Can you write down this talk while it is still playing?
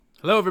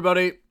Hello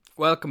everybody,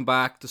 welcome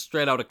back to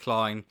Straight Outta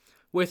Cloyne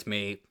with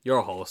me,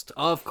 your host,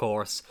 of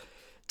course,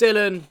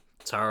 Dylan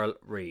Tarl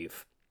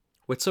Reeve,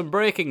 with some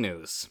breaking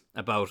news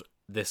about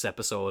this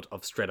episode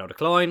of Straight Outta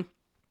Cloyne.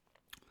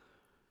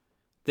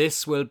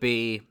 This will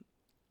be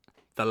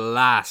the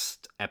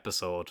last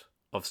episode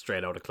of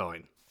Straight Outta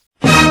Cloyne.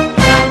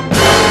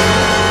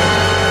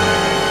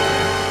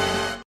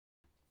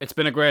 It's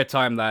been a great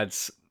time,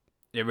 lads.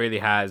 It really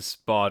has,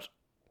 but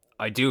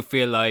I do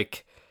feel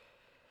like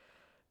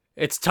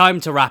it's time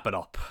to wrap it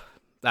up.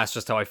 That's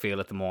just how I feel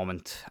at the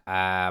moment.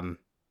 Yeah,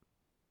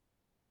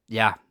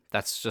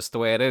 that's just the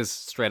way it is.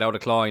 Straight Outta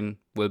Cloyne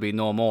will be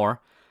no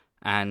more.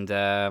 And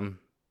I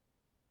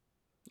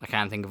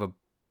can't think of a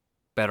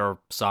better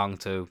song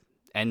to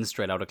end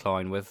Straight Outta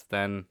Cloyne with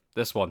than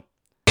this one.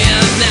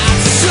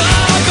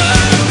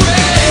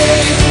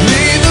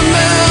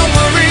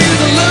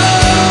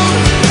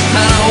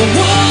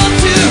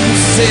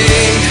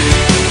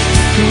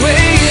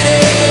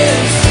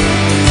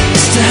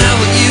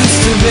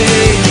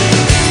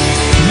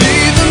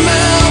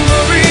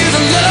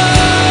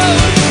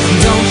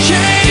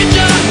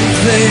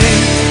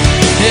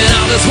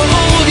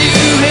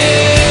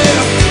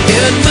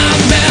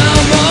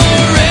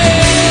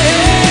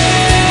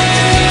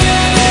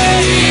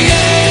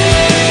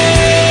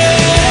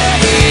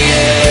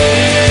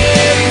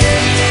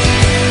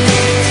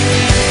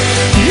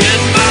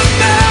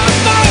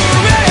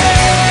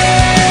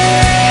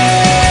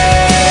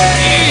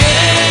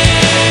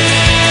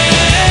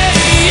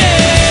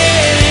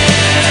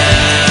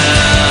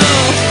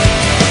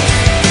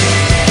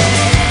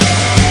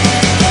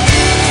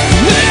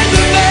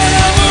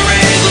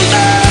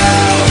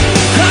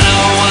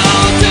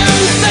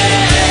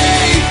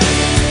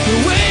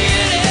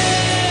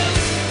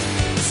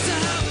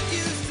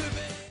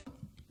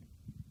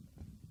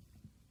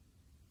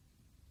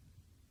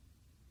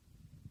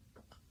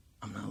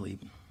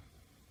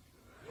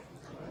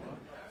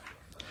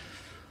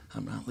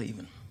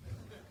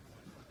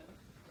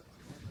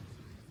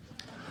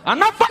 I'm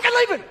not fucking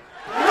leaving!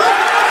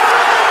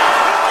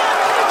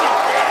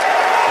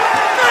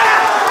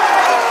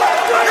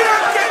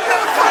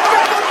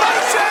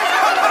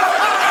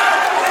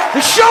 The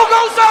show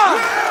goes on!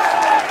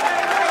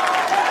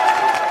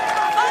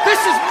 This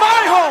is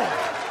my home!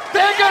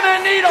 They're gonna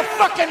need a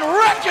fucking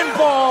wrecking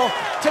ball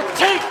to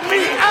take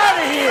me out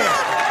of here!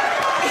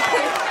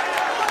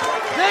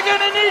 They're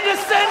gonna need to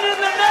send in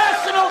the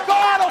National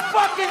Guard, a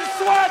fucking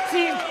SWAT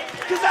team,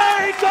 because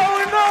I ain't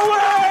going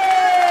nowhere!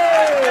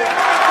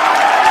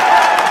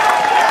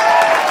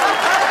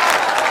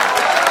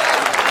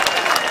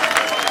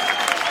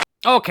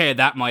 Okay,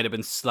 that might have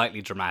been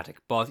slightly dramatic,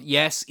 but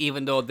yes,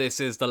 even though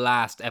this is the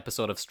last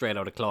episode of Straight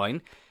Outta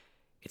Cloyne,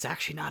 it's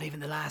actually not even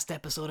the last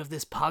episode of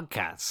this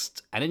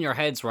podcast. And in your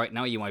heads right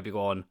now, you might be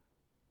going,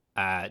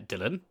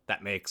 Dylan,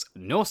 that makes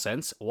no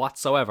sense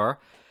whatsoever.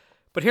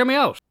 But hear me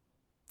out.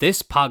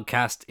 This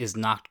podcast is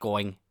not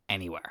going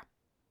anywhere.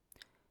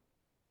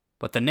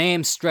 But the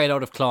name Straight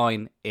Outta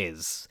Cloyne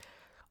is.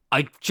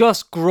 I've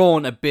just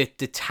grown a bit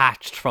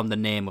detached from the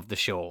name of the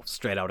show,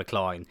 Straight Outta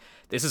Cloyne.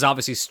 This is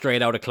obviously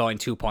Straight Outta Cloyne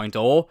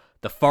 2.0.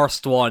 The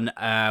first one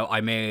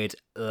I made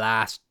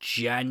last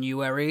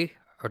January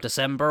or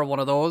December, one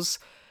of those.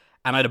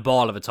 And I had a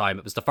ball of a time.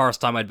 It was the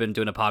first time I'd been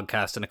doing a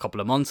podcast in a couple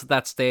of months at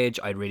that stage.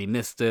 I'd really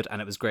missed it,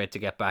 and it was great to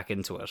get back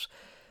into it.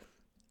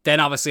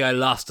 Then obviously I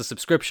lost the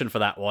subscription for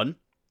that one,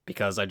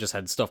 because I just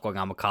had stuff going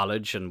on with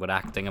college and with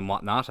acting and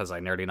whatnot, as I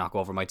nearly knock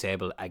over my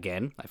table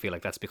again. I feel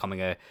like that's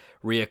becoming a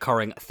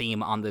reoccurring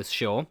theme on this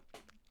show.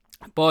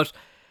 But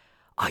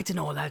I don't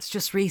know, lads,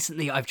 just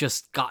recently I've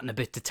just gotten a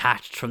bit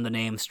detached from the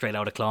name Straight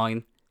Outta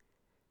Cloyne.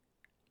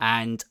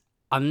 And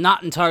I'm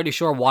not entirely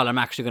sure what I'm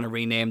actually going to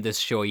rename this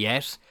show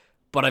yet,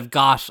 but I've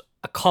got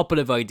a couple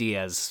of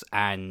ideas,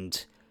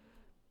 and,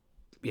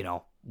 you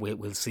know,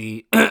 we'll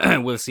see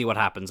we'll see what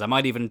happens. I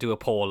might even do a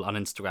poll on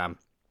Instagram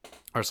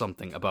or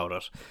something about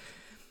it.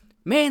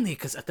 Mainly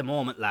because at the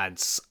moment,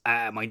 lads,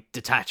 my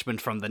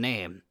detachment from the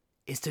name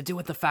is to do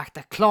with the fact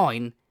that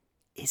Cloyne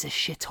is a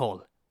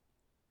shithole.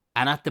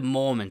 And at the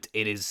moment,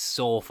 it is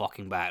so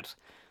fucking bad.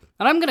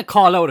 And I'm going to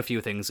call out a few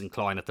things in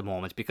Cloyne at the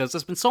moment, because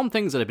there's been some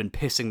things that have been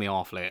pissing me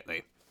off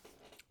lately.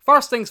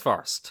 First things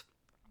first.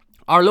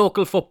 Our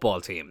local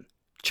football team,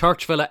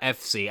 Churchvilla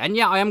FC. And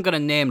yeah, I am going to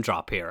name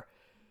drop here.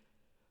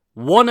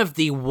 One of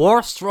the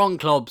worst run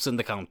clubs in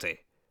the county.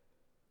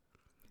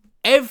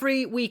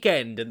 Every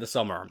weekend in the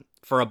summer,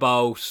 for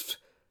about,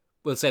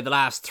 we'll say the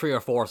last 3 or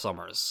 4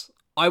 summers,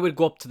 I would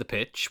go up to the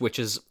pitch, which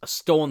is a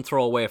stone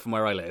throw away from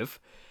where I live,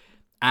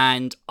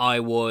 and I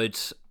would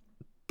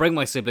bring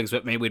my siblings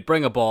with me. We'd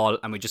bring a ball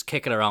and we'd just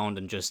kick it around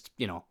and just,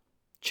 you know,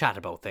 chat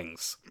about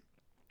things.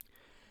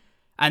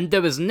 And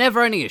there was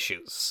never any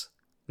issues,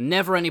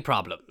 never any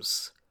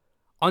problems,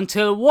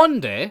 until one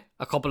day,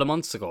 a couple of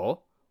months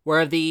ago,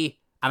 where the,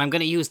 and I'm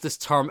going to use this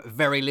term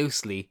very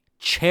loosely,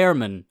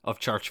 chairman of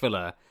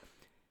Churchvilla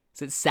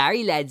said,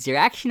 "Sorry lads, you're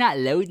actually not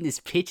allowed in this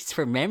pitch, it's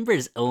for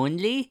members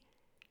only."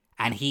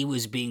 And he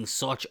was being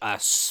such a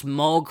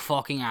smug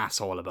fucking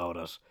asshole about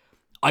it.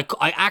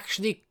 I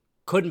actually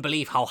couldn't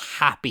believe how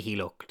happy he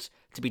looked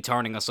to be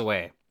turning us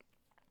away.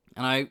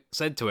 And I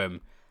said to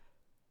him,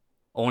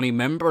 only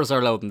members are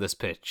allowed in this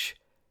pitch.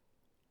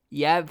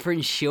 Yeah, for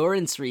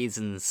insurance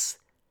reasons.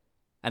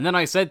 And then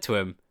I said to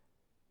him,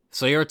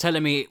 so you're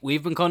telling me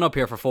we've been coming up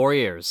here for 4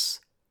 years,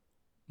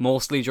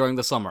 mostly during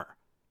the summer,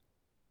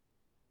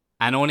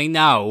 and only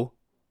now,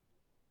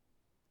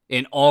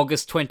 in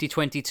August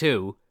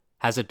 2022,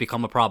 has it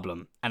become a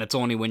problem, and it's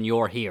only when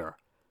you're here.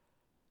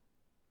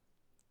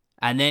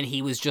 And then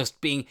he was just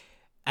being,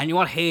 and you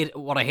know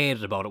what I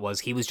hated about it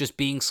was he was just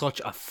being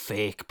such a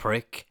fake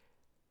prick,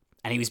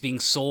 and he was being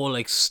so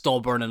like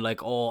stubborn and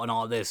like, oh, and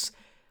all this.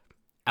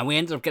 And we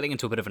ended up getting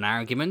into a bit of an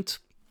argument.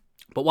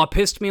 But what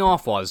pissed me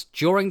off was,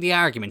 during the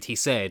argument, he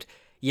said,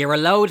 you're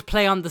allowed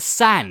play on the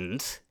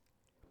sand,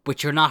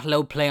 but you're not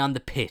allowed play on the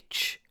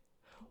pitch.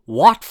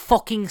 What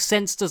fucking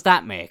sense does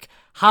that make?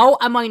 How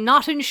am I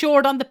not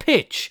insured on the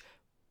pitch,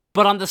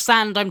 but on the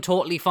sand I'm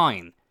totally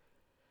fine?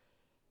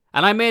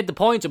 And I made the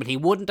point to him, and he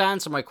wouldn't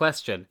answer my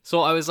question.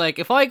 So I was like,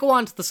 if I go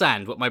onto the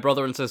sand with my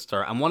brother and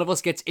sister, and one of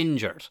us gets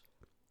injured,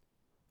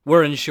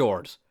 we're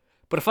insured.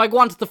 But if I go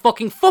onto the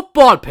fucking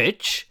football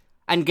pitch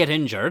and get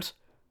injured,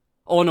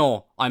 oh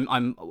no,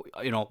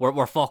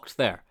 we're fucked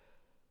there.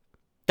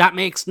 That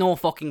makes no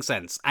fucking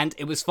sense. And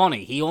it was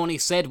funny, he only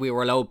said we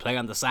were allowed to play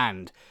on the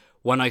sand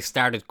when I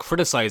started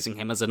criticising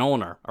him as an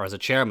owner, or as a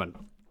chairman.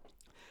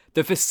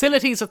 The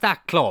facilities at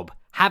that club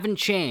haven't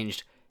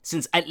changed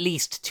since at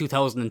least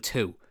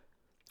 2002,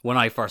 when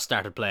I first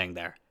started playing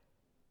there.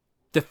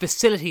 The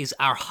facilities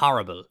are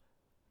horrible.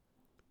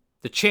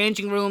 The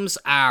changing rooms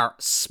are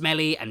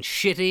smelly and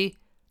shitty.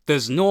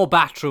 There's no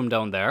bathroom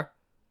down there.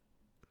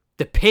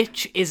 The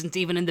pitch isn't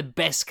even in the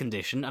best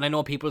condition, and I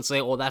know people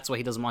say, oh, that's why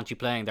he doesn't want you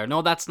playing there.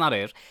 No, that's not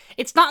it.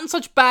 It's not in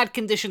such bad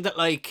condition that,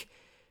 like,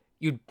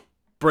 you'd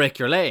break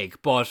your leg,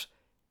 but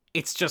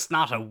it's just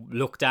not a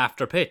looked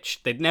after pitch.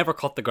 They'd never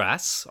cut the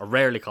grass, or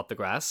rarely cut the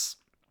grass.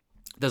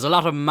 There's a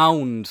lot of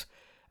mound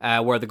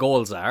where the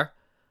goals are.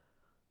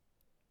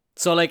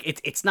 So, like,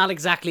 it's not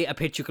exactly a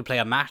pitch you could play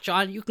a match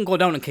on. You can go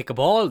down and kick a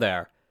ball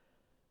there.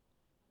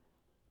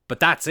 But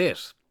that's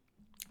it.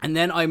 And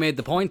then I made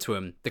the point to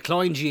him, the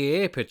Cloyne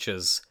GAA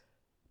pitches,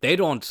 they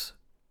don't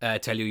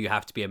tell you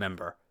have to be a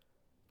member.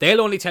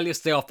 They'll only tell you to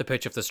stay off the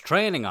pitch if there's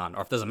training on,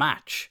 or if there's a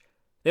match.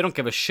 They don't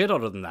give a shit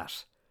other than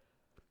that.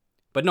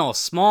 But no,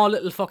 small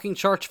little fucking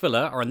church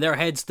villa, or in their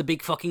heads, the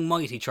big fucking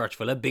mighty church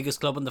villa,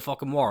 biggest club in the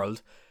fucking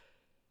world.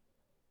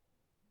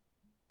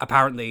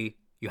 Apparently,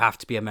 you have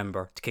to be a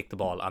member to kick the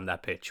ball on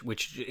that pitch,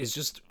 which is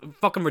just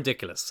fucking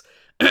ridiculous.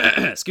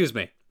 Excuse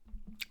me.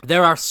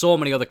 There are so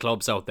many other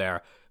clubs out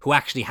there who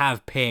actually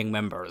have paying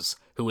members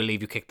who will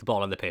leave you kick the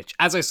ball on the pitch.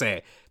 As I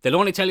say, they'll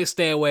only tell you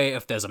stay away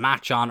if there's a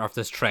match on or if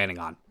there's training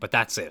on, but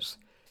that's it.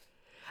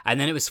 And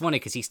then it was funny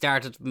because he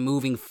started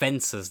moving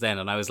fences then,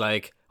 and I was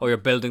like, oh, you're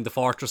building the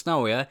fortress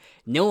now, yeah?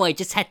 No, I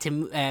just had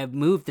to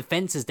move the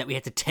fences that we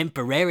had to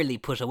temporarily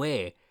put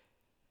away.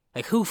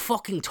 Like, who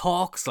fucking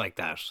talks like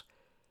that?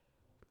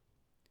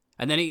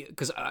 And then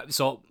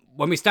so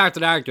when we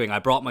started arguing, I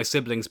brought my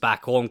siblings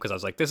back home because I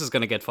was like, this is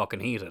going to get fucking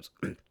heated.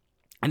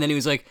 And then he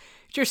was like,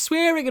 you're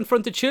swearing in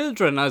front of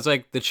children. I was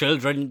like, the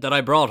children that I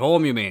brought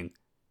home, you mean?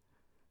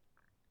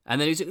 And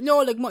then he's like, no,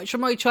 like,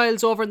 my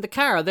child's over in the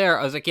car there.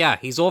 I was like, yeah,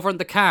 he's over in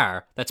the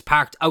car that's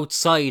parked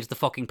outside the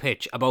fucking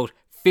pitch, about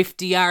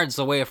 50 yards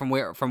away from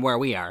where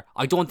we are.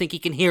 I don't think he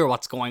can hear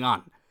what's going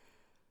on.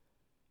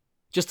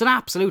 Just an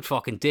absolute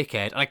fucking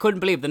dickhead. And I couldn't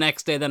believe the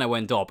next day then I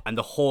went up and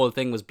the whole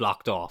thing was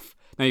blocked off.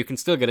 Now, you can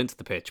still get into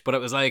the pitch, but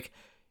it was like,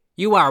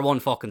 you are one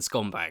fucking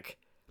scumbag.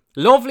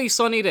 Lovely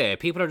sunny day,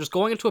 people are just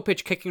going into a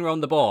pitch kicking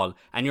around the ball,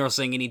 and you're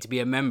saying you need to be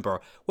a member.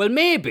 Well,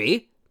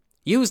 maybe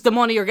use the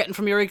money you're getting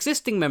from your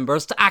existing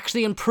members to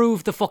actually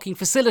improve the fucking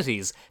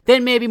facilities.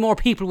 Then maybe more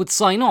people would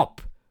sign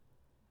up.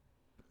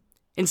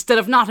 Instead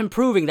of not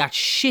improving that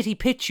shitty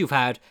pitch you've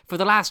had for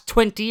the last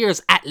 20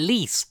 years at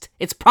least.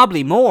 It's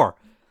probably more.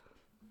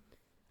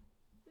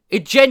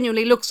 It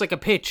genuinely looks like a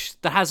pitch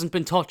that hasn't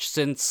been touched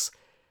since,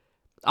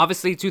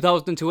 obviously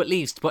 2002 at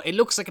least, but it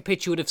looks like a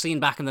pitch you would have seen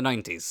back in the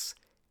 90s.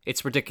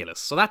 It's ridiculous.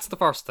 So that's the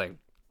first thing.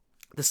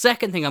 The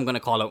second thing I'm going to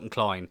call out in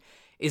Cloyne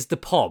is the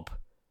pub.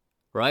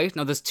 Right?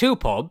 Now, there's two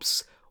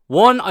pubs.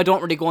 One I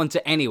don't really go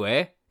into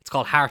anyway. It's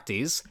called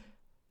Harty's.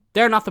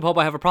 They're not the pub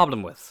I have a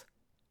problem with.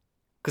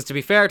 Because to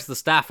be fair to the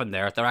staff in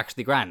there, they're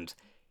actually grand.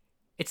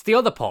 It's the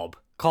other pub,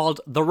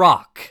 called The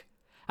Rock.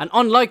 And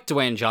unlike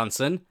Dwayne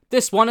Johnson,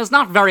 this one is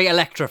not very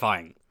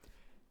electrifying.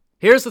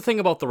 Here's the thing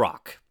about The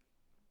Rock.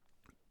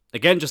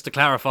 Again, just to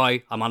clarify,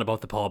 I'm on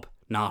about the pub,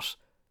 not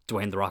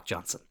Dwayne The Rock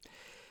Johnson.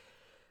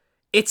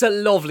 It's a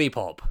lovely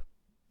pub,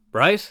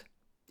 right?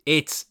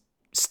 It's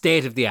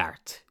state of the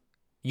art.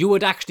 You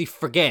would actually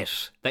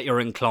forget that you're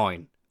in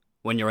Cloyne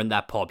when you're in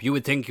that pub. You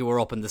would think you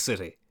were up in the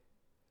city.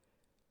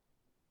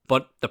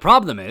 But the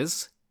problem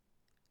is,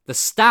 the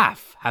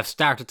staff have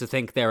started to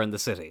think they're in the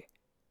city.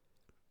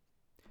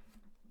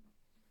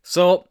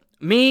 So,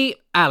 me,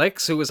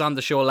 Alex, who was on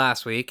the show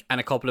last week, and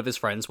a couple of his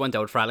friends went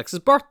out for Alex's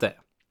birthday.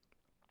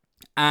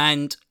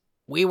 And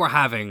we were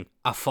having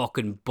a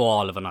fucking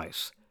ball of a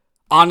night.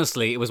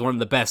 Honestly, it was one of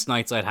the best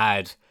nights I'd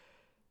had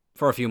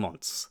for a few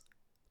months.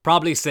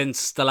 Probably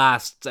since the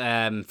last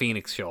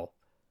Phoenix show,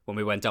 when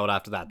we went out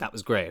after that. That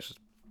was great.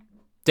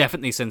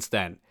 Definitely since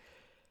then.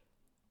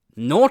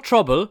 No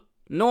trouble,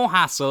 no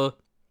hassle.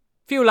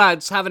 Few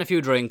lads having a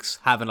few drinks,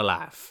 having a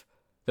laugh.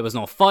 There was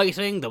no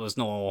fighting, there was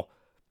no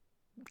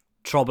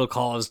trouble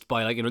caused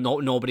by, like,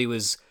 nobody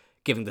was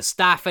giving the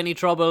staff any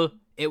trouble.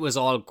 It was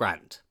all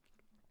grand.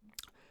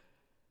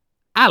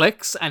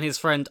 Alex and his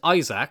friend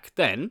Isaac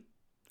then,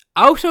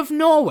 out of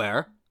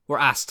nowhere, were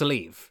asked to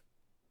leave.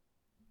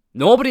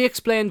 Nobody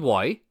explained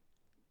why.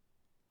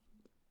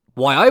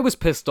 Why I was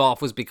pissed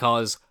off was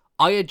because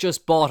I had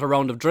just bought a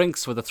round of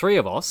drinks for the three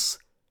of us,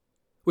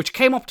 which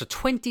came up to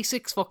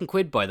 26 fucking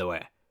quid, by the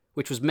way,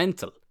 which was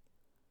mental.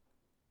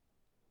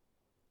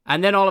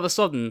 And then all of a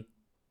sudden,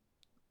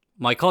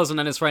 my cousin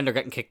and his friend are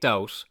getting kicked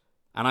out,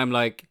 and I'm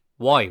like,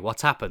 why?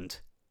 What's happened?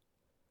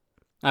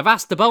 I've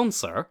asked the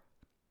bouncer,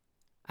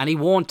 and he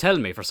won't tell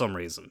me for some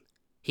reason.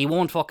 He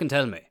won't fucking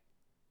tell me.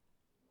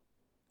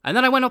 And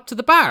then I went up to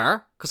the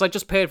bar, because I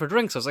just paid for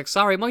drinks. I was like,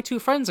 sorry, my two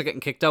friends are getting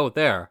kicked out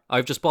there.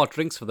 I've just bought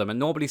drinks for them, and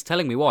nobody's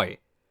telling me why.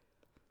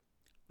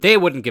 They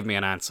wouldn't give me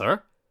an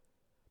answer.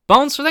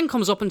 Bouncer then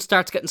comes up and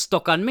starts getting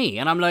stuck on me,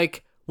 and I'm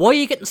like, why are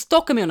you getting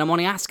stuck on me when I'm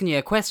only asking you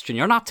a question?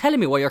 You're not telling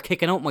me why you're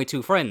kicking out my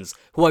two friends,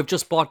 who I've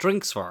just bought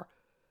drinks for.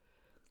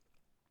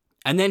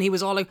 And then he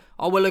was all like,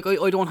 oh, well, like,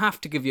 I don't have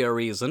to give you a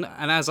reason.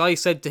 And as I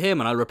said to him,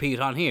 and I'll repeat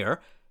on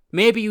here,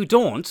 maybe you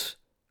don't,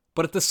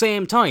 but at the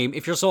same time,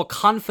 if you're so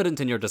confident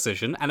in your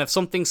decision, and if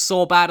something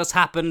so bad has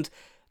happened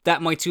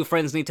that my two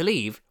friends need to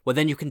leave, well,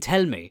 then you can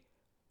tell me.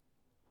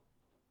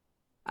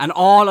 And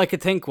all I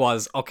could think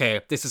was,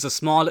 okay, this is a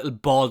small little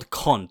bald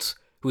cunt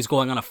who's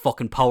going on a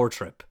fucking power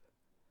trip.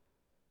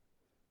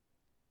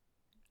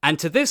 And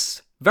to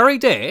this very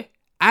day,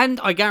 and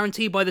I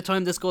guarantee by the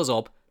time this goes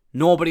up,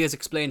 nobody has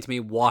explained to me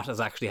what has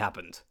actually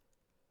happened.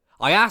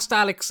 I asked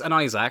Alex and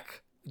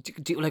Isaac,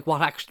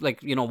 what actually,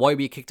 like, you know, why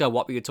were you kicked out?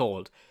 What were you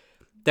told?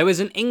 There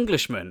was an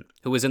Englishman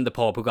who was in the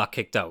pub who got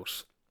kicked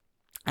out.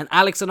 And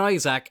Alex and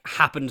Isaac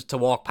happened to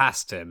walk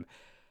past him.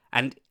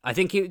 And I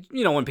think,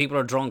 when people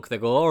are drunk, they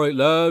go, all right,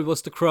 lad,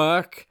 what's the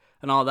crack?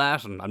 And all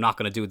that. And I'm not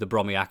going to do the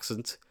Brummie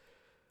accent.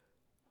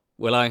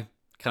 Will I?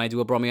 Can I do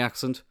a Brummie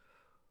accent?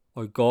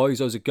 Oh, guys,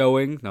 how's it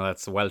going? No,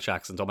 that's a Welsh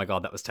accent. Oh my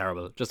God, that was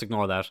terrible. Just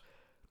ignore that.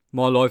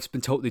 My life's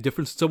been totally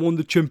different since I won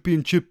the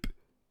championship.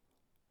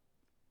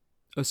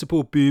 I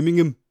support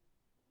Birmingham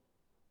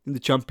in the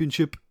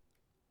championship.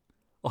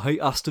 I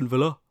hate Aston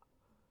Villa.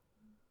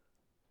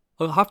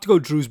 I'll have to go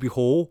Drewsbury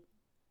Hall.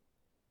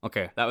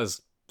 Okay, that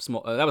was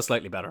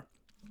slightly better.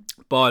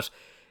 But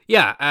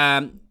yeah,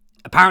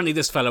 apparently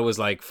this fella was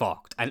like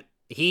fucked, and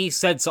he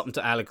said something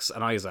to Alex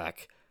and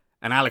Isaac,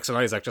 and Alex and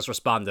Isaac just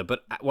responded.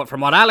 But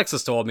from what Alex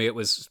has told me, it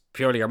was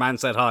purely your man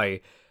said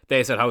hi.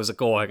 They said, how's it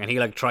going? And he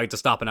like tried to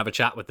stop and have a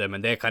chat with them,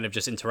 and they kind of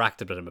just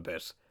interacted with him a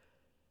bit.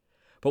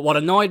 But what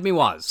annoyed me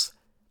was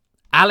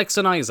Alex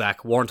and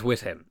Isaac weren't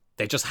with him.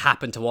 They just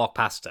happened to walk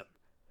past him.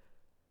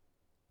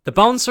 The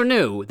bouncer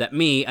knew that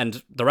me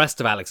and the rest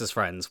of Alex's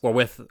friends were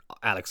with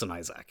Alex and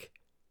Isaac.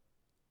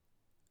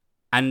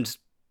 And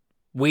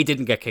we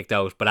didn't get kicked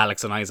out, but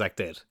Alex and Isaac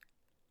did.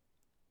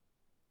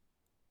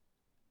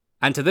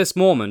 And to this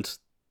moment,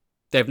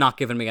 they've not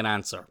given me an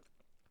answer.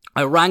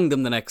 I rang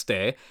them the next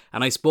day,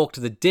 and I spoke to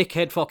the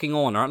dickhead fucking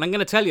owner, and I'm going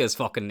to tell you his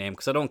fucking name,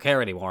 because I don't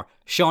care anymore,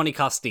 Shawnee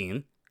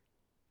Costine.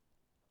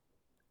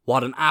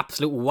 What an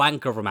absolute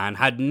wanker of a man,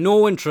 had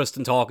no interest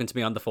in talking to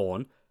me on the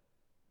phone.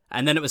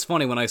 And then it was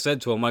funny when I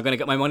said to him, I'm going to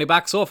get my money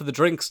back, so for the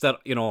drinks that,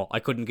 I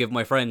couldn't give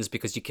my friends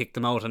because you kicked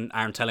them out and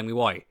aren't telling me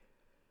why.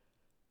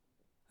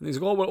 And he's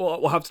like, oh,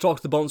 well, we'll have to talk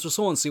to the bouncer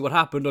so and see what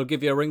happened, I'll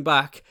give you a ring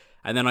back.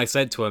 And then I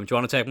said to him, do you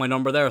want to take my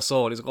number there,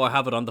 so? And he's like, oh, I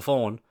have it on the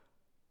phone.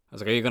 I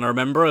was like, are you going to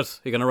remember it?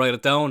 Are you going to write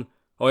it down?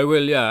 Oh, I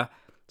will, yeah.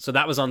 So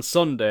that was on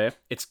Sunday.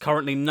 It's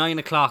currently 9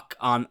 o'clock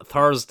on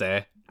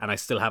Thursday, and I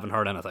still haven't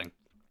heard anything.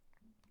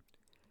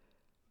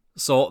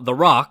 So, The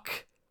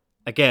Rock,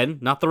 again,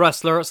 not the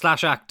wrestler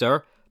 /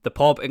 actor, the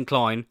pub in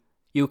Cloyne,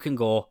 you can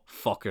go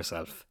fuck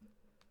yourself.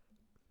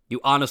 You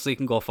honestly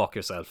can go fuck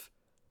yourself.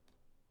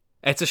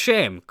 It's a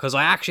shame, because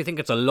I actually think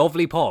it's a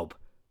lovely pub,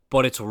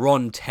 but it's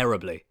run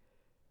terribly.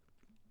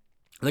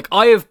 Like,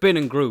 I have been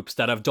in groups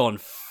that have done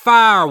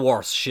far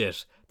worse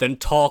shit than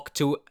talk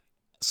to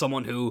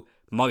someone who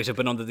might have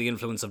been under the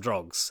influence of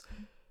drugs,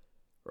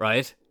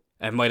 right?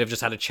 And might have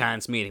just had a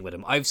chance meeting with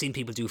him. I've seen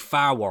people do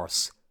far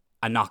worse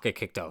and not get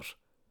kicked out.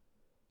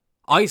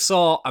 I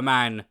saw a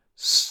man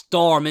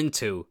storm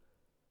into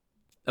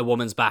a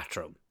woman's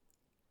bathroom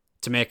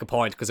to make a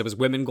point, because it was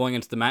women going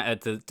into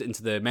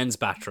the men's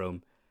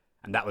bathroom,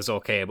 and that was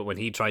okay, but when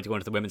he tried to go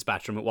into the women's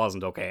bathroom, it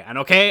wasn't okay. And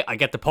okay, I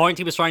get the point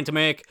he was trying to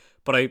make,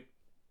 but I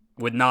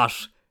would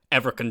not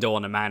ever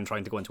condone a man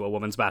trying to go into a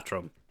woman's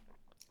bathroom.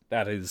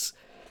 That's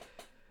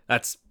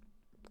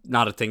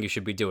not a thing you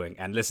should be doing.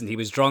 And listen, he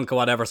was drunk or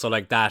whatever, so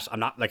like that,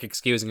 I'm not like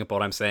excusing it, but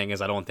what I'm saying is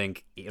I don't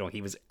think,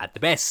 he was at the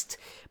best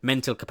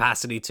mental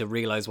capacity to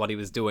realise what he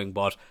was doing,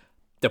 but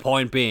The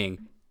point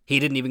being, he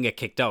didn't even get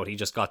kicked out. He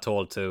just got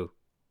told to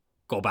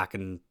go back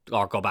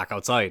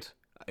outside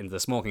into the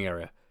smoking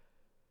area.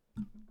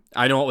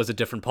 I know it was a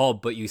different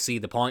pub, but you see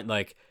the point,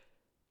 like,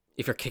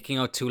 if you're kicking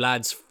out two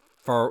lads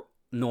for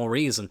no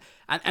reason.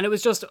 And it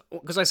was just,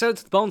 because I said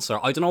to the bouncer,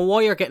 I don't know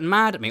why you're getting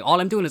mad at me. All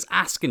I'm doing is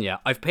asking you.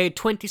 I've paid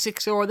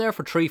 €26 there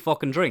for 3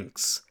 fucking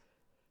drinks.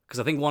 Because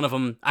I think one of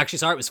them, actually,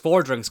 sorry, it was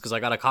 4 drinks because I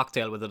got a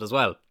cocktail with it as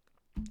well.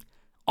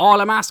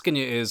 All I'm asking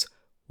you is,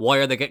 why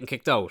are they getting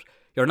kicked out?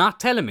 You're not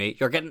telling me.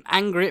 You're getting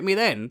angry at me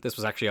then. This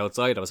was actually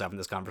outside. I was having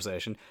this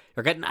conversation.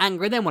 You're getting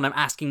angry then when I'm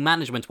asking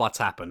management what's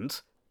happened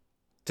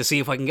to see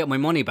if I can get my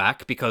money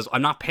back because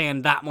I'm not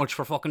paying that much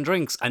for fucking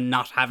drinks and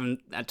not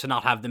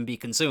have them be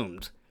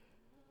consumed.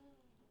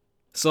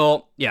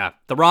 So, yeah,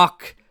 The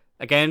Rock,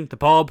 again, the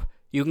pub,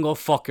 you can go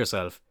fuck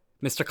yourself.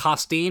 Mr.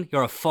 Costine,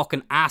 you're a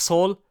fucking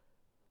asshole.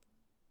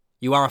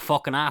 You are a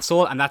fucking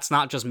asshole, and that's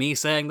not just me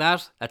saying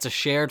that. That's a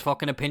shared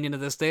fucking opinion at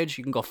this stage.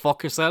 You can go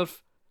fuck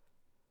yourself.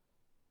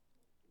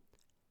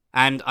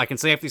 And I can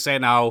safely say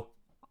now,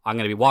 I'm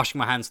going to be washing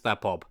my hands at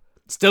that pub.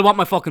 Still want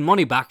my fucking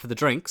money back for the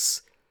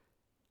drinks.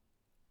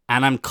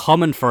 And I'm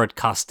coming for it,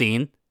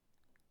 Costine.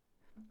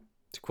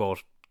 To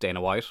quote Dana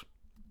White.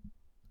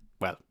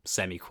 Well,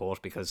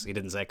 semi-quote, because he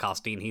didn't say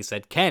Costine, he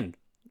said Ken.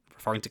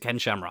 Referring to Ken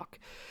Shamrock.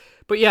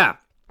 But yeah,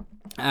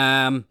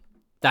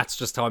 that's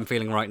just how I'm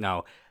feeling right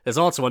now. There's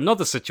also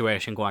another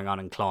situation going on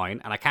in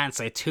Cloyne, and I can't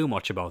say too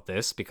much about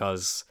this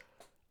because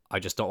I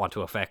just don't want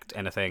to affect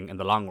anything in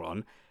the long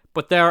run.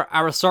 But there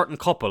are a certain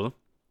couple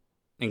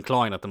in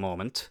Cloyne at the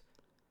moment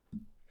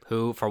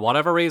who, for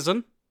whatever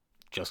reason,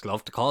 just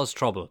love to cause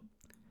trouble.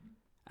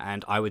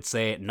 And I would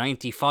say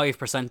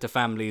 95% of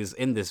families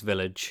in this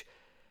village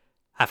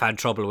have had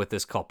trouble with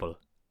this couple.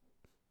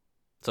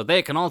 So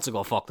they can also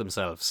go fuck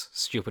themselves.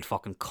 Stupid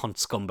fucking cunt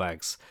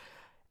scumbags.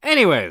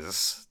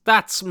 Anyways,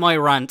 that's my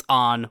rant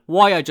on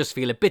why I just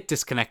feel a bit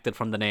disconnected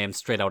from the name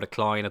Straight Outta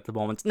Cloyne at the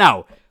moment.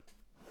 Now,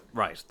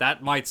 right,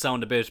 that might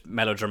sound a bit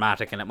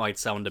melodramatic and it might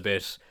sound a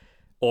bit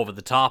over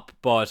the top,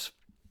 but,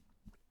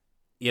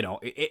 you know,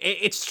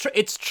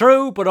 it's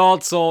true, but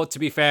also, to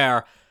be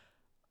fair,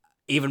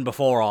 even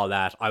before all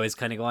that, I was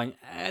kind of going,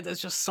 there's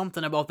just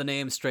something about the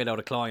name Straight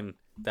Outta Cloyne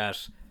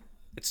that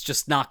it's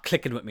just not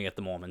clicking with me at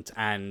the moment,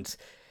 and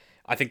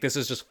I think this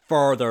has just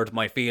furthered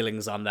my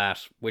feelings on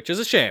that, which is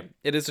a shame.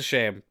 It is a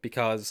shame,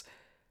 because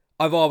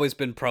I've always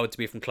been proud to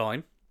be from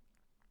Cloyne,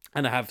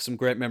 and I have some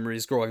great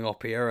memories growing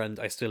up here, and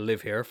I still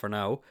live here for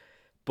now,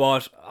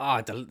 but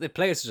the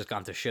place has just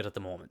gone to shit at the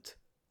moment.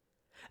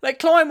 Like,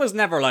 Cloyne was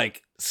never,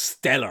 like,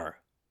 stellar,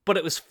 but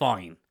it was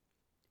fine.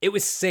 It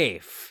was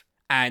safe,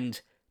 and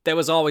there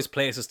was always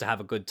places to have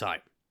a good time.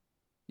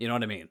 You know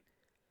what I mean?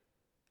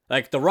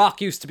 Like, The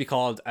Rock used to be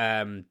called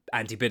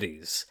Auntie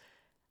Biddy's.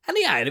 And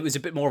yeah, it was a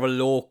bit more of a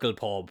local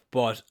pub,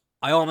 but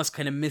I almost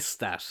kind of missed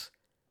that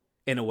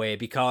in a way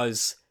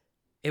because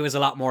it was a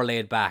lot more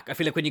laid back. I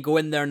feel like when you go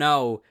in there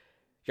now,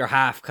 you're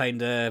half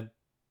kind of,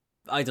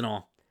 I don't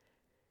know.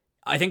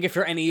 I think if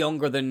you're any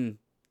younger than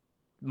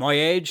my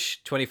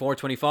age, 24,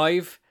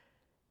 25,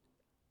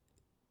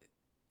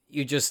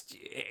 you're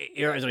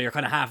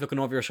kind of half looking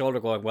over your shoulder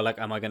going, well, like,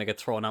 am I going to get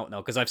thrown out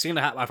now? Because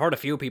I've heard a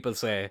few people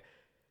say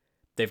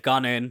they've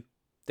gone in,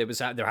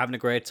 they're having a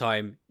great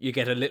time, you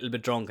get a little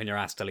bit drunk and you're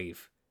asked to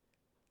leave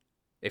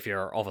if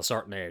you're of a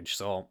certain age.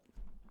 So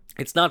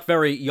it's not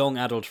very young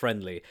adult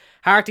friendly.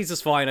 Harty's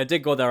is fine. I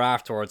did go there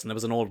afterwards, and there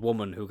was an old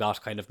woman who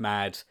got kind of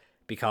mad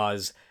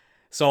because,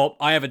 so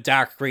I have a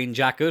dark green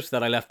jacket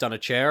that I left on a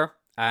chair,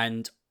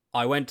 and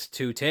I went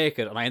to take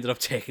it and I ended up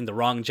taking the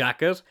wrong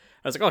jacket.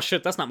 I was like, oh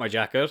shit, that's not my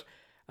jacket.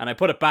 And I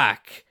put it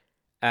back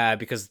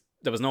because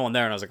there was no one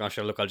there, and I was like, oh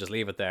shit, look, I'll just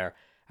leave it there.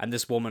 And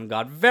this woman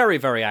got very,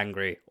 very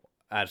angry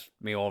at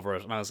me over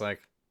it, and I was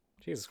like,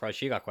 Jesus Christ,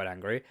 she got quite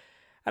angry.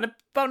 And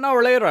about an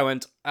hour later I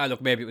went,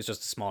 look, maybe it was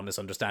just a small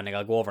misunderstanding,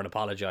 I'll go over and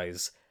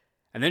apologise.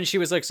 And then she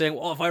was like saying,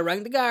 well, if I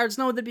rang the guards,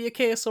 no, there'd be a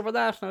case over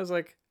that. And I was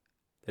like,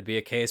 there'd be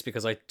a case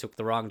because I took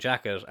the wrong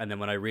jacket, and then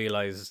when I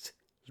realised,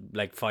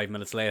 like 5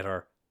 minutes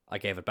later, I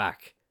gave it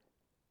back.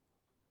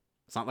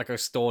 It's not like I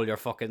stole your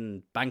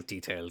fucking bank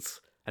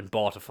details and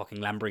bought a fucking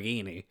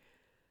Lamborghini.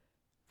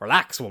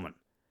 Relax, woman.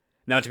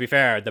 Now, to be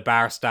fair, the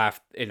bar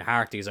staff in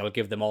Harty's, I will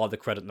give them all the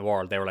credit in the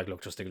world. They were like,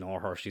 look, just ignore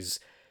her.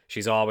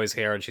 She's always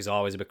here and she's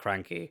always a bit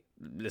cranky.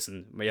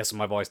 Listen, yes,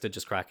 my voice did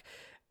just crack.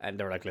 And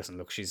they were like, listen,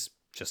 look, she's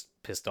just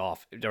pissed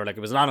off. They were like,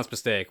 it was an honest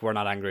mistake. We're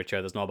not angry at you.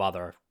 There's no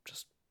bother.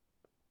 Just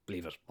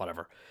leave it,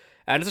 whatever.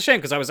 And it's a shame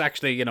because I was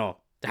actually, you know,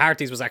 the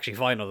Harty's was actually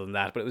fine other than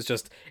that. But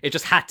it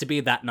just had to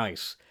be that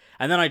night.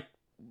 And then I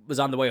was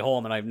on the way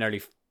home and I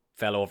nearly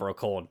fell over a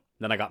cone.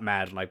 Then I got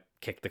mad and I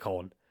kicked the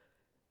cone.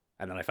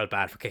 And then I felt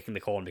bad for kicking the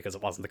cone because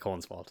it wasn't the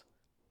cone's fault.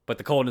 But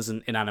the cone is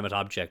an inanimate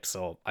object,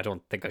 so I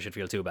don't think I should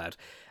feel too bad.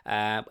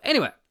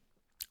 Anyway,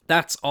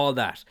 that's all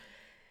that.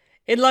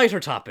 In lighter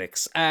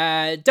topics,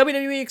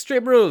 WWE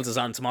Extreme Rules is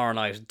on tomorrow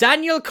night.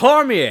 Daniel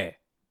Cormier,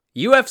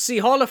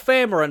 UFC Hall of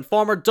Famer and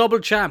former double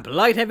champ,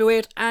 light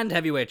heavyweight and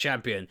heavyweight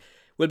champion,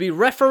 will be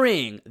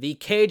refereeing the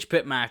cage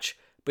pit match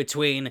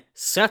between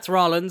Seth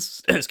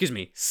Rollins,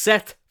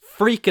 Seth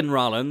freaking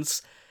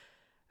Rollins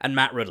and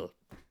Matt Riddle.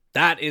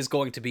 That is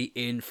going to be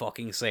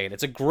in-fucking-sane.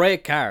 It's a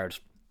great card,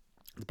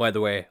 by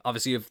the way.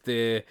 Obviously, of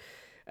the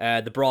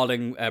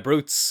Brawling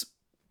Brutes,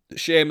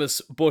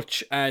 Sheamus,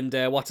 Butch, and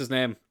what's his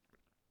name?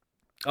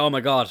 Oh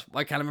my god,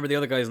 I can't remember the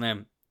other guy's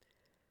name.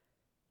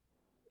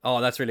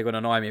 Oh, that's really going to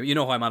annoy me. You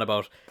know who I'm on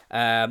about.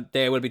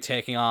 They will be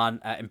taking on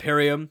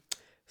Imperium,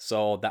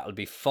 so that'll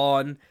be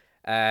fun.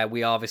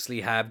 We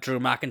obviously have Drew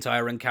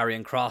McIntyre and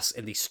Karrion Kross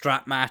in the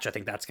strap match. I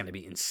think that's going to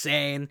be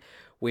insane.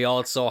 We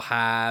also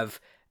have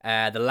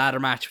the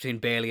ladder match between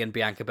Bayley and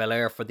Bianca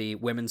Belair for the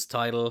women's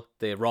title,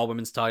 the Raw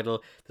women's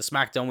title. The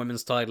SmackDown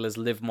women's title is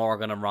Liv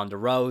Morgan and Ronda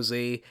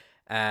Rousey.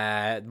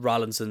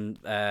 Rollins and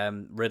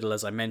Riddle,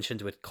 as I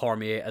mentioned, with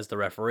Cormier as the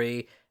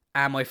referee.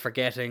 Am I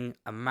forgetting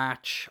a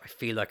match? I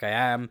feel like I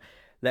am.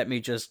 Let me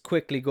just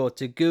quickly go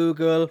to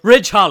Google.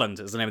 Ridge Holland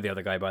is the name of the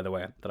other guy, by the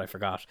way, that I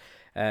forgot.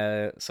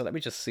 So let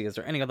me just see, is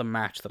there any other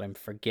match that I'm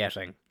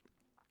forgetting?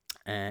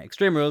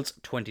 Extreme Rules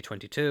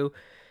 2022.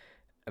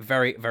 A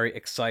very, very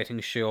exciting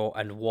show,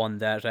 and one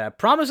that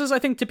promises, I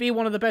think, to be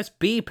one of the best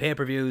B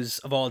pay-per-views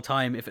of all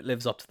time if it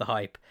lives up to the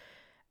hype.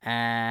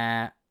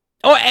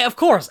 Of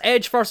course,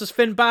 Edge versus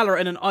Finn Balor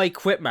in an I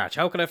Quit match.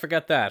 How could I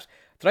forget that?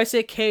 Did I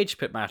say cage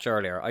pit match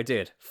earlier? I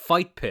did.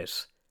 Fight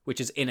pit, which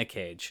is in a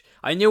cage.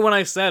 I knew when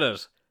I said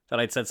it that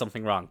I'd said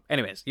something wrong.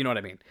 Anyways, you know what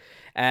I mean.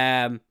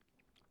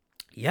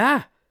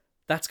 Yeah,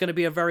 that's going to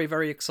be a very,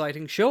 very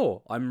exciting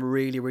show. I'm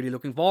really, really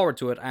looking forward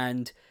to it,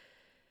 and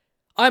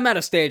I'm at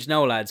a stage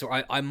now, lads,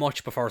 where I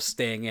much prefer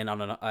staying in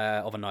on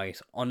of a night,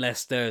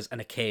 unless there's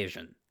an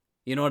occasion.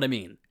 You know what I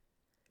mean?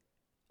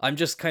 I'm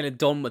just kind of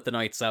done with the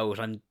nights out.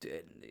 I'm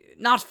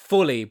not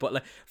fully, but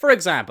like, for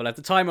example, at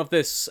the time of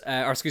this,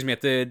 at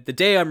the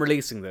day I'm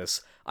releasing this,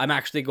 I'm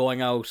actually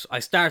going out. I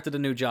started a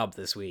new job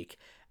this week,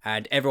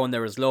 and everyone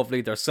there is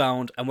lovely, they're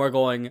sound, and we're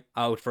going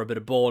out for a bit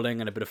of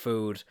bowling and a bit of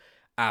food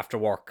after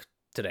work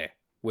today,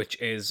 which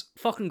is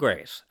fucking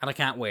great, and I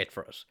can't wait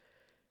for it.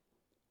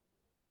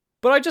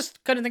 But I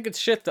just kind of think it's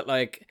shit that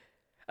like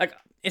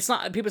it's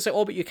not. People say,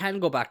 "Oh, but you can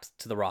go back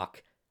to the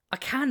Rock." I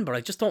can, but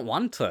I just don't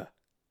want to.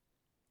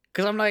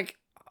 Because I'm like,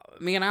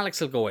 me and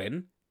Alex will go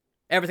in,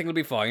 everything will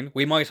be fine.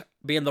 We might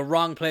be in the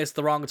wrong place at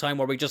the wrong time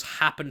where we just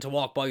happen to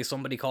walk by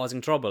somebody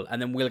causing trouble,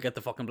 and then we'll get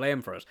the fucking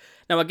blame for it.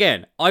 Now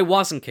again, I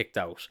wasn't kicked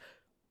out,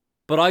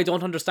 but I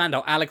don't understand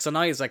how Alex and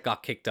Isaac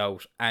got kicked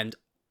out and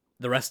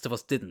the rest of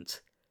us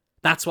didn't.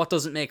 That's what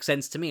doesn't make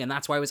sense to me, and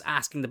that's why I was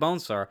asking the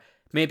bouncer,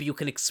 maybe you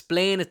can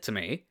explain it to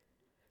me.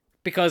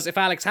 Because if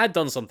Alex had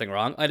done something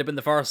wrong, I'd have been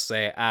the first to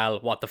say, Al,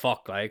 what the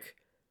fuck, like,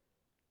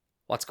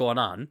 what's going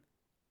on?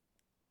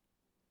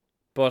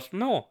 But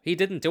no, he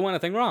didn't do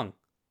anything wrong.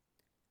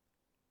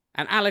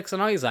 And Alex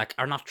and Isaac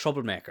are not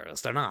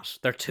troublemakers. They're not.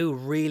 They're two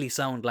really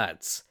sound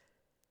lads.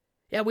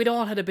 Yeah, we'd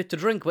all had a bit to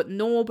drink, but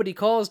nobody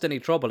caused any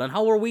trouble. And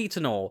how are we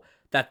to know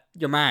that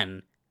your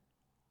man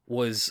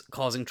was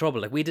causing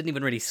trouble? Like, we didn't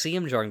even really see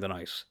him during the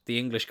night. The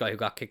English guy who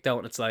got kicked out.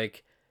 And it's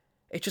like,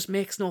 it just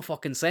makes no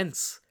fucking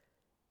sense.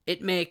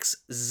 It makes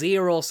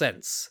zero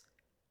sense.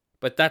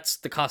 But that's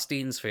the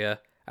Costines for you.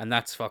 And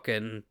that's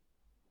fucking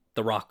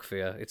The Rock for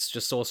you. It's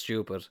just so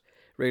stupid.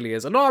 Really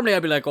is. And normally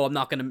I'd be like, oh, I'm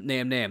not going to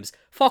name names.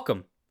 Fuck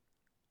them.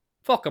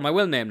 Fuck them, I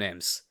will name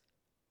names.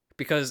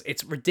 Because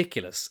it's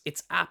ridiculous.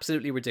 It's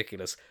absolutely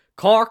ridiculous.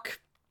 Cork,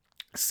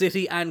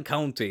 city and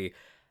county,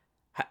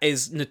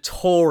 is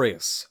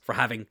notorious for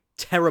having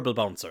terrible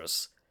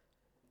bouncers.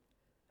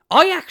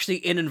 I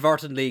actually I was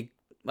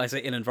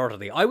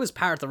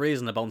part of the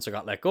reason the bouncer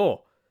got let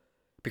go.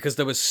 Because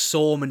there was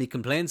so many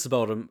complaints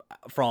about him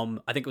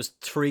from, I think it was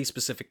 3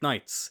 specific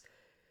nights.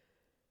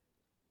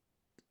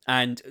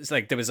 And it's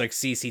like there was like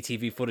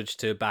CCTV footage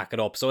to back it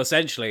up. So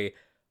essentially,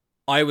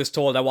 I was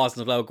told I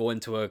wasn't allowed to go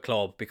into a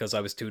club because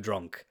I was too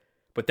drunk.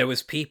 But there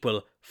was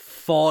people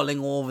falling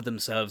over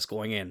themselves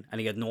going in, and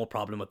he had no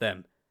problem with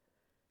them.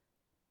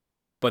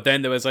 But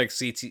then there was like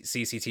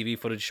CCTV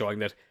footage showing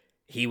that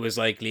he was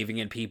like leaving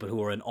in people who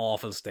were in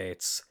awful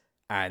states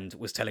and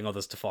was telling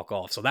others to fuck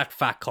off. So that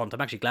fat cunt,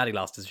 I'm actually glad he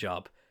lost his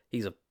job.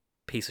 He's a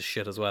piece of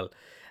shit as well.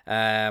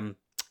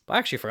 But I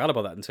actually forgot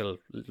about that until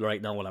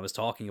right now when I was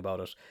talking about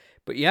it.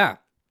 But yeah,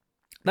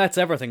 that's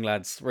everything,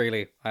 lads,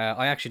 really.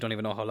 I actually don't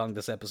even know how long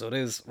this episode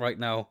is right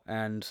now,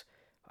 and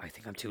I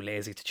think I'm too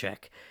lazy to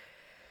check.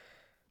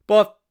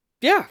 But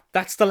yeah,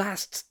 that's the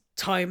last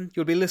time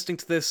you'll be listening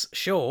to this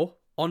show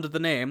under the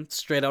name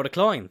Straight Outta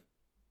Klein.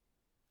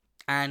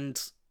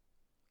 And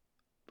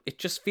it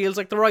just feels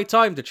like the right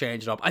time to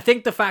change it up. I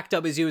think the fact that I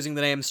was using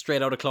the name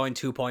Straight Outta Klein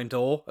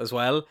 2.0 as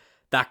well,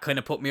 that kind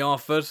of put me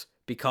off it,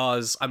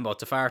 because I'm about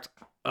to fart.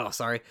 Oh,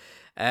 sorry.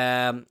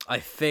 I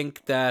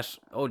think that...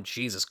 Oh,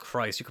 Jesus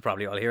Christ. You could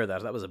probably all hear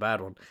that. That was a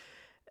bad one.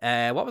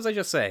 What was I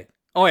just saying?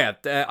 Oh,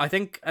 yeah. I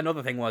think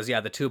another thing was, the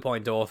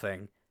 2.0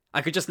 thing.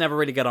 I could just never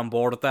really get on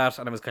board with that.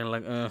 And I was kind of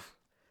like,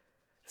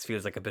 this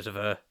feels like a bit of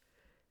a...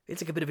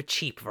 It's like a bit of a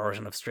cheap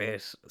version of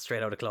Straight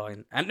Outta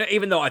Klein. And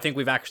even though I think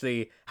we've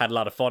actually had a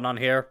lot of fun on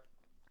here,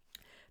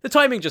 the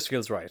timing just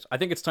feels right. I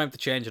think it's time to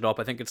change it up.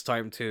 I think it's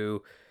time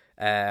to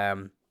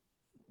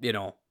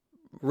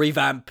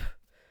revamp,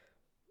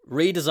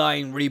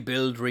 redesign,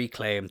 rebuild,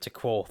 reclaim, to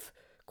quote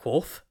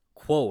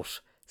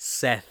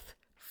Seth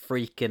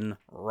freaking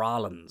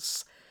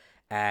Rollins.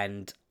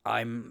 And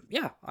I'm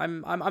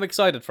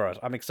excited for it.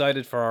 I'm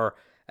excited for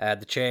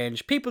the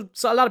change.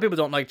 A lot of people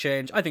don't like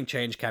change. I think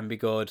change can be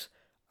good.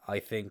 I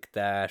think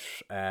that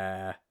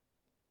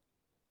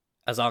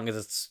as long as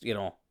it's,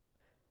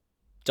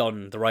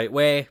 done the right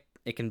way,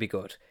 it can be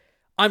good.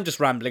 I'm just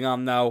rambling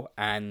on now,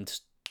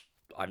 and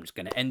I'm just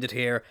going to end it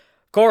here.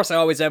 Of course, I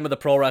always end with a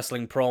pro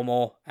wrestling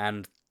promo,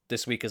 and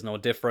this week is no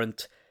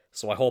different.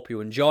 So I hope you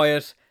enjoy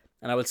it,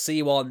 and I will see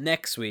you all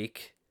next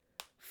week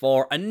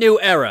for a new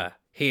era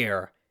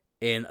here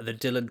in the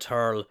Dylan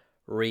Turl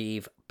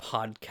Reeve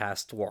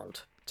podcast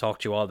world. Talk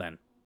to you all then.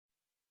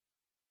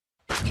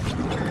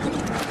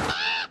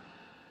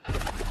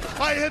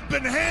 I have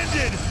been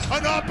handed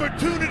an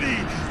opportunity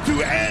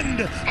to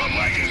end a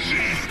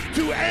legacy,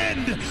 to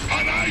end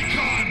an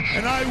icon,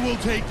 and I will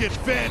take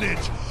advantage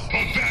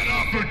of that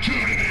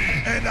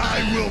opportunity, and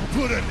I will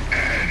put an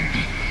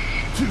end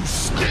to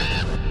Skip.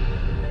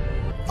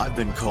 I've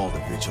been called a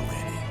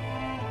vigilante,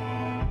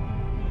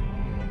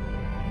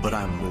 but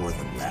I'm more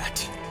than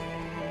that.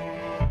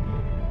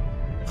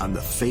 I'm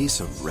the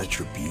face of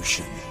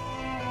retribution.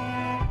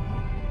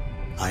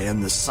 I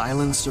am the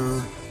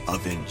silencer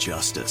of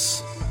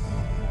injustice.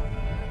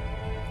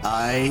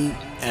 I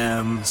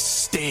am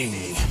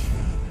Sting.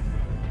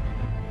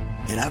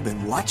 And I've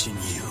been watching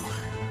you.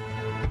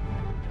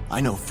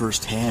 I know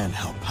firsthand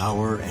how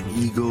power and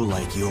ego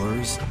like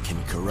yours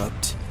can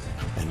corrupt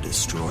and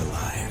destroy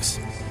lives.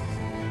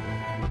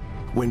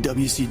 When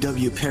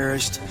WCW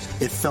perished,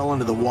 it fell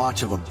under the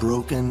watch of a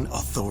broken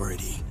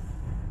authority.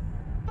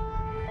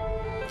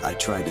 I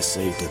tried to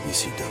save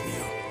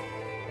WCW.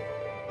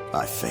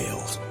 I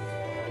failed.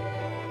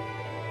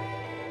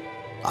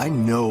 I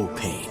know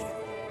pain.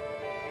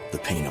 The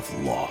pain of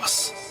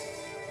loss.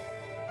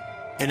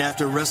 And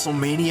after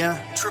WrestleMania,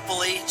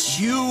 Triple H,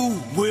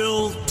 you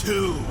will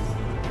too.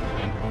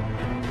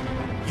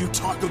 You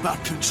talk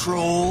about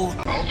control.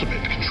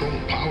 Ultimate control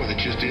power that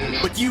just is.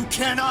 But you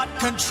cannot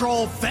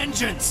control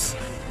vengeance.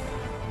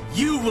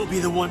 You will be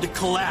the one to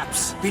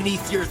collapse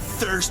beneath your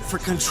thirst for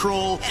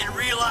control and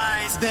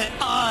realize that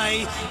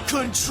I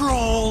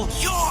control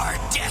your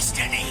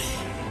destiny.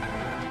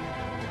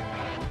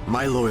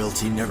 My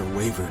loyalty never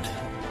wavered.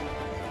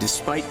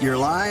 Despite your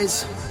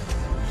lies,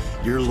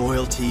 your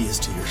loyalty is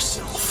to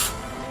yourself.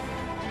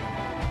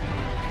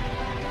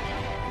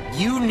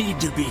 You need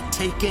to be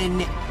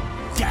taken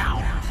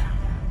down.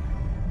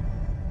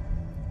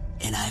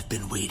 And I've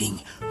been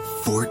waiting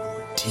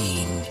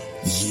 14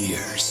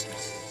 years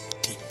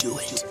to do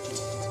it.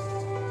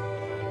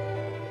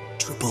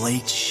 Triple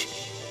H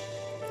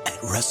at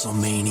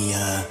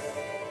WrestleMania.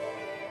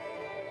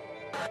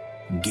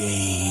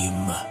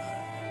 Game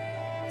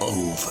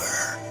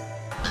over.